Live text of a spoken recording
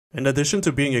In addition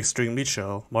to being extremely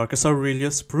chill, Marcus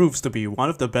Aurelius proves to be one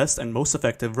of the best and most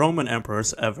effective Roman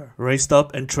emperors ever. Raised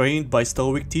up and trained by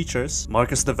stoic teachers,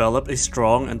 Marcus developed a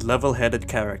strong and level-headed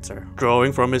character,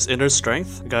 growing from his inner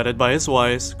strength, guided by his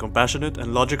wise, compassionate,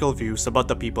 and logical views about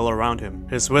the people around him.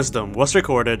 His wisdom was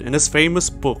recorded in his famous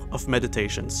Book of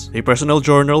Meditations, a personal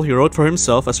journal he wrote for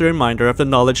himself as a reminder of the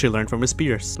knowledge he learned from his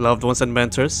peers, loved ones and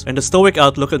mentors, and the stoic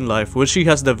outlook in life which he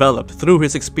has developed through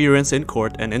his experience in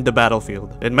court and in the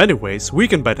battlefield. In many ways, we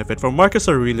can benefit from Marcus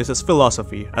Aurelius'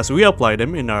 philosophy as we apply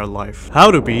them in our life.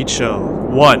 How to be chill.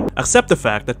 1. Accept the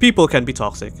fact that people can be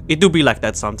toxic. It do be like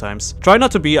that sometimes. Try not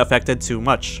to be affected too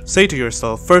much. Say to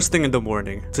yourself first thing in the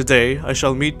morning, today I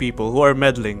shall meet people who are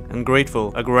meddling,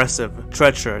 ungrateful, aggressive,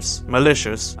 treacherous,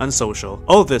 malicious, unsocial.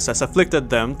 All this has afflicted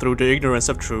them through the ignorance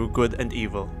of true good and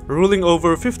evil. Ruling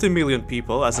over 50 million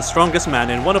people as the strongest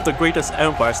man in one of the greatest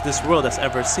empires this world has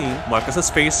ever seen, Marcus has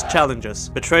faced challenges,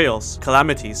 betrayals,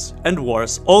 calamities, and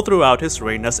wars all throughout his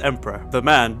reign as emperor. The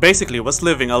man basically was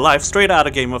living a life straight out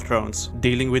of Game of Thrones,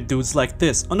 dealing with dudes like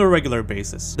this on a regular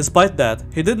basis. Despite that,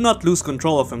 he did not lose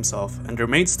control of himself and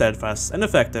remained steadfast and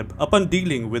effective upon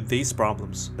dealing with these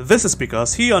problems. This is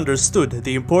because he understood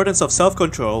the importance of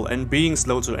self-control and being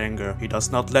slow to anger. He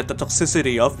does not let the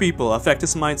toxicity of people affect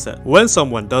his mindset. When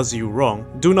someone does you wrong,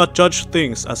 do not judge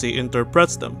things as he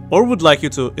interprets them, or would like you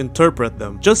to interpret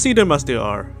them. Just see them as they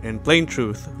are. In plain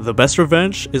truth, the best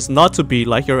revenge is not to be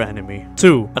like your enemy.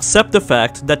 2. Accept the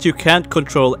fact that you can't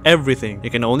control everything. You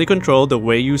can only control the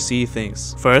way you see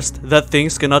things. First, that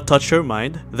things cannot touch your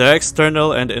mind. They're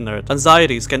external and inert.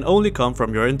 Anxieties can only come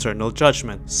from your internal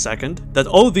judgment. Second, that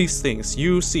all these things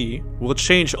you see will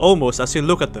change almost as you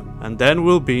look at them, and then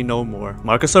will be no more.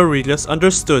 Marcus Aurelius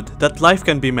understood that life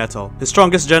can be metal. His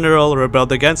strongest general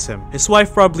rebelled against him. His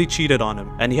wife probably cheated on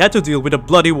him, and he had to deal with a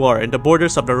bloody war in the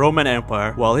borders of the Roman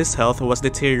Empire while his health was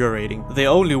deteriorating. The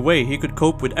only way he could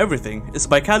cope with everything is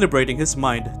by calibrating his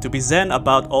mind to be zen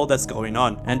about all that's going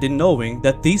on, and in knowing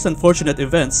that these unfortunate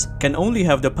events can only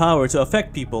have the power to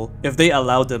affect people if they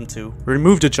allow them to.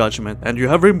 Remove the judgment, and you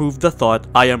have removed the thought,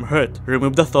 I am hurt.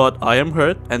 Remove the thought, I am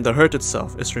hurt, and the hurt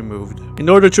itself is removed. In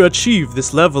order to achieve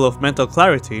this level of mental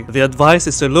clarity, the advice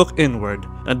is to look inward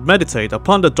and meditate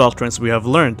upon the doctrines we have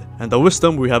learned and the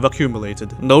wisdom we have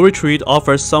accumulated. No retreat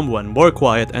offers someone more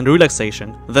quiet and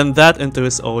relaxation than that into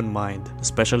his own mind,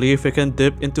 especially if he can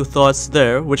dip into thoughts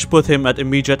there which put him at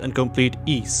immediate and complete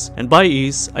ease. And by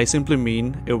ease, I simply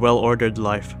mean a well-ordered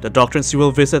life. The doctrines you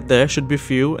will visit there should be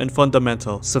few and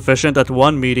fundamental, sufficient at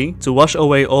one meeting to wash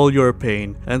away all your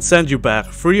pain and send you back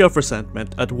free of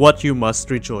resentment at what you must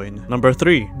rejoin. Number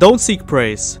 3. Don't seek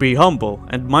praise. Be humble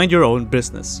and mind your own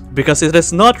business. Because it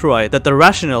is not right that the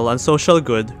rational and social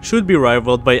good should be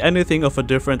rivaled by anything of a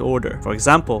different order. For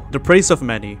example, the praise of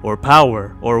many, or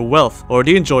power, or wealth, or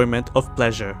the enjoyment of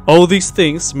pleasure. All these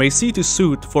things may seem to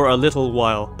suit for a little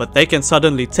while, but they can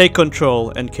suddenly take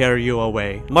control and carry you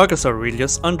away. Marcus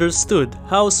Aurelius understood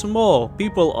how small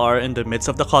people are in the midst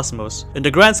of the cosmos. In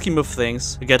the grand scheme of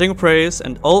things, getting praise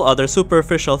and all other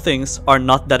superficial things are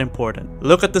not that important.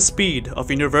 Look at the speed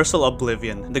of universal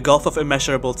oblivion, the gulf of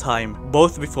immeasurable time,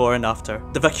 both before and after,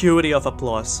 the vacuity of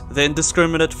applause, the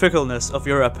indiscriminate fickleness of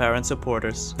your apparent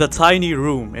supporters, the tiny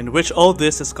room in which all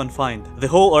this is confined. The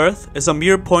whole earth is a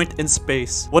mere point in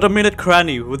space. What a minute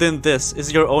cranny within this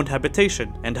is your own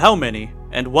habitation, and how many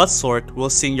and what sort will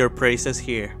sing your praises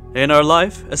here? In our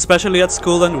life, especially at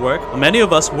school and work, many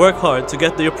of us work hard to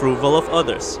get the approval of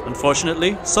others.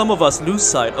 Unfortunately, some of us lose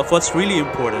sight of what's really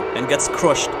important and gets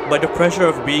crushed by the pressure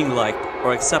of being liked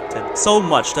or accepted, so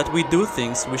much that we do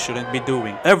things we shouldn't be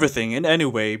doing. Everything in any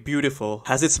way beautiful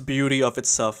has its beauty of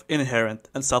itself, inherent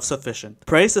and self-sufficient.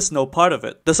 Praise is no part of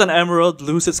it. Does an emerald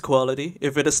lose its quality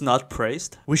if it is not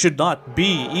praised? We should not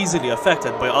be easily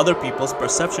affected by other people's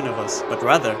perception of us, but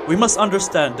rather, we must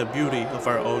understand the beauty of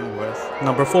our own worth.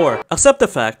 Number 4. Accept the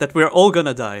fact that we are all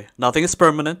gonna die. Nothing is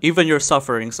permanent, even your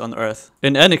sufferings on earth.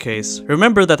 In any case,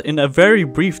 remember that in a very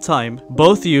brief time,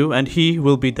 both you and he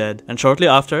will be dead, and shortly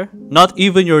after, not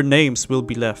even your names will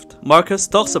be left. Marcus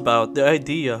talks about the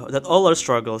idea that all our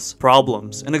struggles,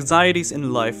 problems, and anxieties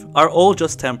in life are all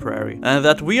just temporary, and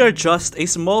that we are just a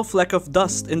small fleck of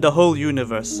dust in the whole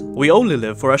universe. We only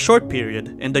live for a short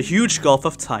period in the huge gulf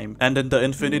of time and in the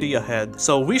infinity ahead,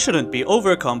 so we shouldn't be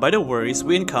overcome by the worries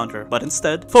we encounter, but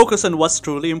instead focus on what's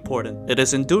truly important. It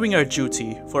is in doing our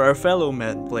duty for our fellow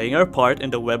men, playing our part in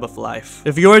the web of life.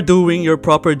 If you are doing your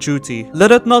proper duty,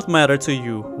 let it not matter to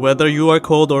you whether you are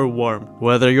cold or warm,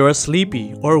 whether you are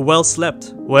sleepy or well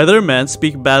slept, whether men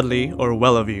speak badly or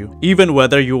well of you, even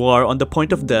whether you are on the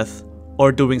point of death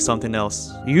or doing something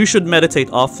else. You should meditate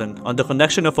often on the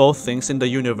connection of all things in the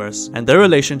universe and their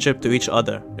relationship to each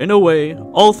other. In a way,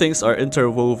 all things are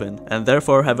interwoven and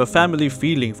therefore have a family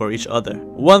feeling for each other.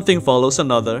 One thing follows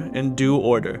another in due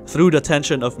order through the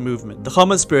tension of movement, the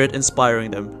common spirit inspiring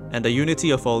them, and the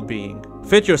unity of all being.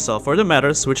 Fit yourself for the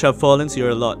matters which have fallen to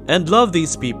your lot, and love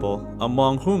these people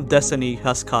among whom destiny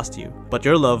has cast you, but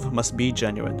your love must be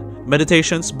genuine.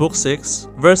 Meditations, Book 6,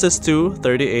 verses 2,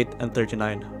 38, and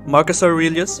 39. Marcus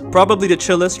Aurelius, probably the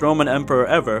chillest Roman emperor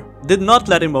ever, did not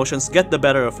let emotions get the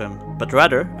better of him, but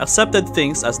rather accepted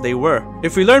things as they were.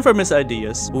 If we learn from his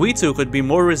ideas, we too could be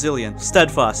more resilient,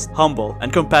 steadfast, humble,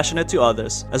 and compassionate to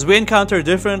others as we encounter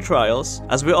different trials,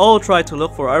 as we all try to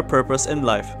look for our purpose in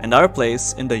life and our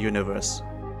place in the universe.